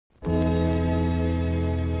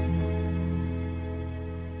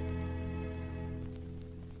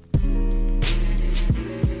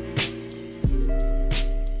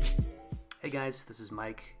guys, this is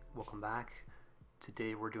Mike. Welcome back.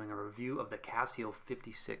 Today we're doing a review of the Casio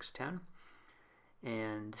 5610.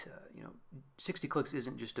 And 60 Clicks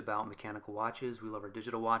isn't just about mechanical watches. We love our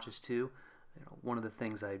digital watches too. One of the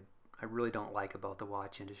things I really don't like about the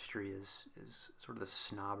watch industry is sort of the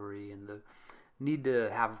snobbery and the need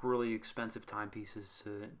to have really expensive timepieces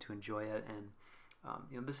to enjoy it. And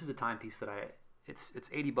this is a timepiece that it's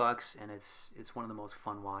 $80 and it's one of the most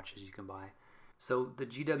fun watches you can buy. So the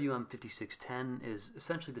GW-M-5610 is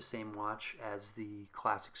essentially the same watch as the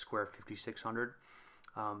classic square 5600,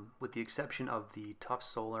 with the exception of the tough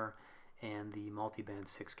solar and the multi-band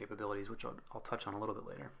 6 capabilities, which I'll touch on a little bit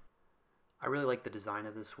later. I really like the design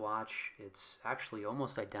of this watch. It's actually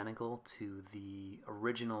almost identical to the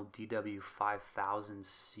original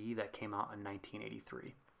GW-5600 that came out in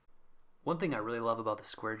 1983. One thing I really love about the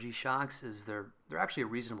square G-Shocks is they're actually a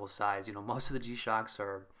reasonable size. Most of the G-Shocks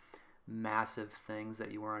are massive things that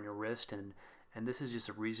you wear on your wrist, and this is just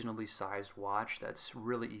a reasonably sized watch that's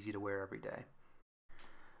really easy to wear every day.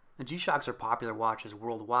 The G-Shocks are popular watches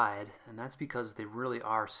worldwide, and that's because they really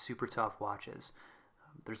are super tough watches.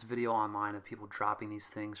 There's a video online of people dropping these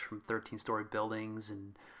things from 13-story buildings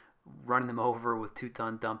and running them over with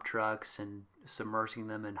 2-ton dump trucks and submersing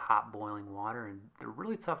them in hot boiling water, and they're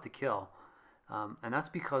really tough to kill. And that's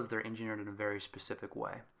because they're engineered in a very specific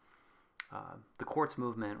way. The quartz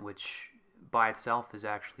movement, which by itself is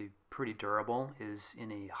actually pretty durable, is in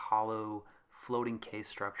a hollow floating case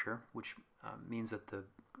structure, which means that the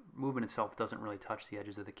movement itself doesn't really touch the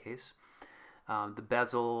edges of the case. The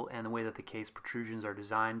bezel and the way that the case protrusions are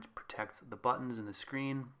designed protects the buttons and the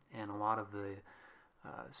screen and a lot of the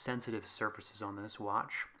sensitive surfaces on this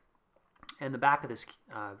watch. And the back of this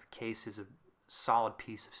case is a solid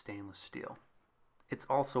piece of stainless steel. It's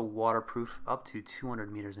also waterproof up to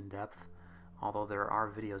 200 meters in depth, although there are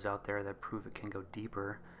videos out there that prove it can go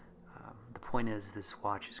deeper. The point is, this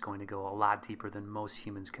watch is going to go a lot deeper than most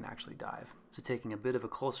humans can actually dive. So taking a bit of a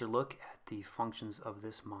closer look at the functions of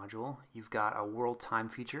this module, you've got a world time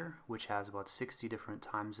feature, which has about 60 different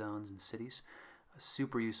time zones and cities. A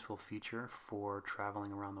super useful feature for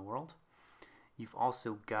traveling around the world. You've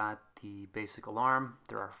also got the basic alarm.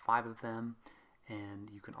 There are 5 of them, and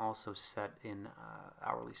you can also set in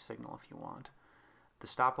hourly signal if you want. The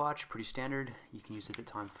stopwatch, pretty standard. You can use it to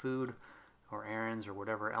time food or errands or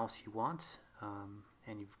whatever else you want.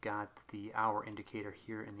 And you've got the hour indicator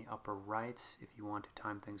here in the upper right if you want to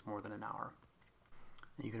time things more than an hour.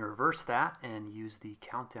 And you can reverse that and use the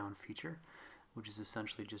countdown feature, which is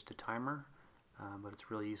essentially just a timer, but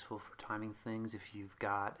it's really useful for timing things if you've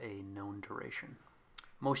got a known duration.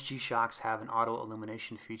 Most G-Shocks have an auto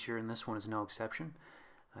illumination feature, and this one is no exception.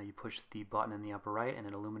 You push the button in the upper right and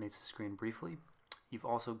it illuminates the screen briefly. You've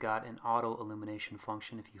also got an auto illumination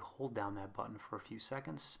function if you hold down that button for a few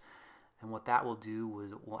seconds. And what that will do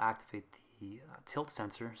is it will activate the tilt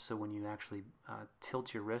sensor, so when you actually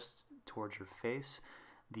tilt your wrist towards your face,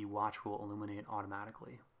 the watch will illuminate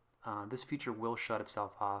automatically. This feature will shut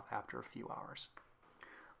itself off after a few hours.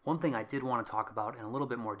 One thing I did want to talk about in a little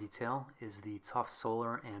bit more detail is the tough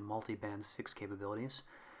solar and multi-band 6 capabilities.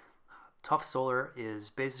 Tough solar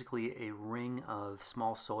is basically a ring of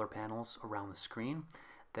small solar panels around the screen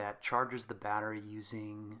that charges the battery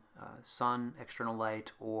using sun, external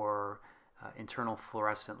light, or internal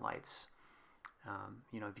fluorescent lights.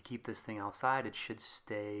 If you keep this thing outside, it should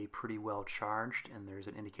stay pretty well charged, and there's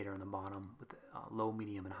an indicator on the bottom with low,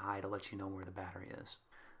 medium, and high to let you know where the battery is.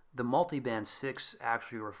 The multi-band 6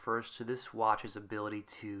 actually refers to this watch's ability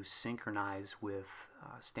to synchronize with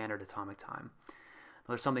standard atomic time.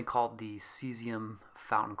 There's something called the cesium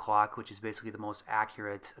fountain clock, which is basically the most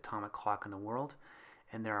accurate atomic clock in the world.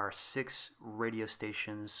 And there are 6 radio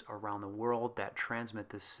stations around the world that transmit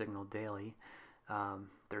this signal daily.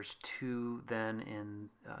 There's 2 then in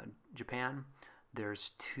Japan.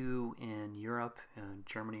 There's 2 in Europe,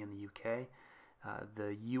 Germany and the UK.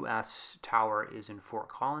 The US tower is in Fort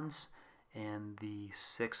Collins, and the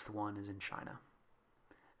 6th one is in China.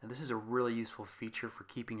 And this is a really useful feature for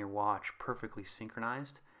keeping your watch perfectly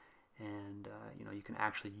synchronized, and you can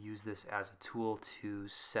actually use this as a tool to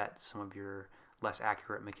set some of your less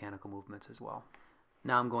accurate mechanical movements as well.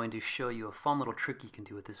 Now I'm going to show you a fun little trick you can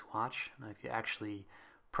do with this watch. Now if you actually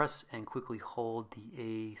press and quickly hold the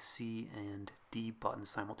A, C, and D buttons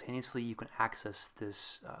simultaneously, you can access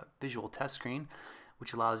this visual test screen,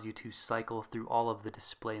 which allows you to cycle through all of the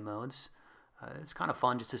display modes. It's kind of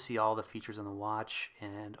fun just to see all the features on the watch,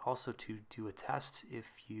 and also to do a test if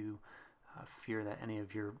you fear that any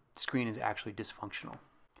of your screen is actually dysfunctional.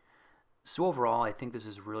 So overall, I think this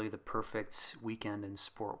is really the perfect weekend and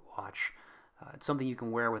sport watch. It's something you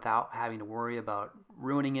can wear without having to worry about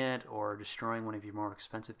ruining it or destroying one of your more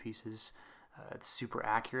expensive pieces. It's super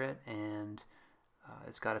accurate, and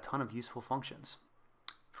it's got a ton of useful functions.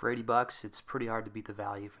 For 80 bucks, it's pretty hard to beat the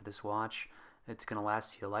value for this watch. It's going to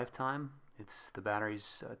last you a lifetime. The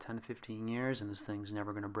battery's 10 to 15 years, and this thing's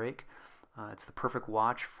never going to break. It's the perfect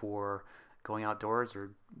watch for going outdoors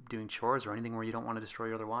or doing chores or anything where you don't want to destroy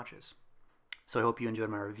your other watches. So I hope you enjoyed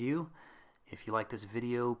my review. If you like this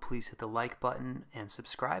video, please hit the like button and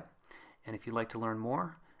subscribe. And if you'd like to learn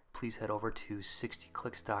more, please head over to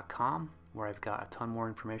 60clicks.com, where I've got a ton more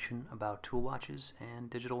information about tool watches and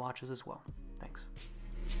digital watches as well. Thanks.